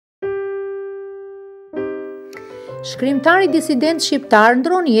Shkrimtari disident shqiptar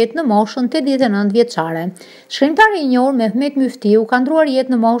ndërron jetë në moshën 89 vjeçare. Shkrimtari i njohur Mehmet Myftiu ka ndruar jetë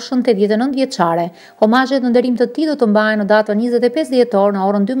në moshën 89 vjeçare. Homazhet në nderim të tij do të mbahen në datën 25 dhjetor në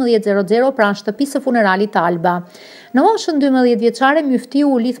orën 12:00 pranë shtëpisë së funeralit të Alba. Në moshën 12 vjeçare, Myftiu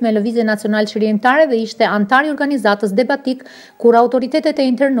u lidh me Lëvizjen Nacional Shqiptare dhe ishte antar i organizatës debatik kur autoritetet e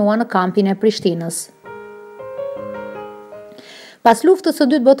internuan në kampin e Prishtinës. Pas luftës së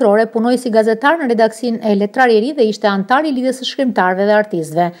dytë botërore, punoi si gazetar në redaksinë e Letrarieri dhe ishte antar i Lidhjes së Shkrimtarëve dhe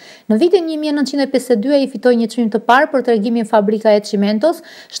Artistëve. Në vitin 1952 ai fitoi një çmim të parë për tregimin Fabrika e Çimentos.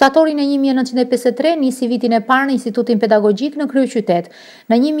 Shtatorin e 1953 nisi vitin e parë në Institutin Pedagogjik në kryeqytet.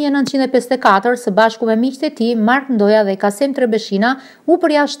 Në 1954, së bashku me miqtë e tij, Mark Ndoja dhe Kasem Trebeshina, u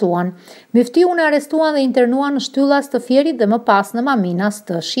përjashtuan. Myftiun e arrestuan dhe internuan në shtyllas të Fierit dhe më pas në Maminas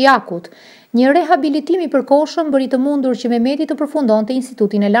të Shijakut. Një rehabilitim i përkohshëm bëri të mundur që Mehmeti të përfundonte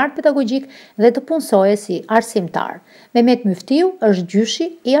Institutin e Lartë Pedagogjik dhe të punësohej si arsimtar. Mehmet Myftiu është gjyshi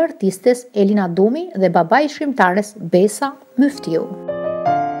i artistes Elina Dumi dhe babai i shkrimtares Besa Myftiu.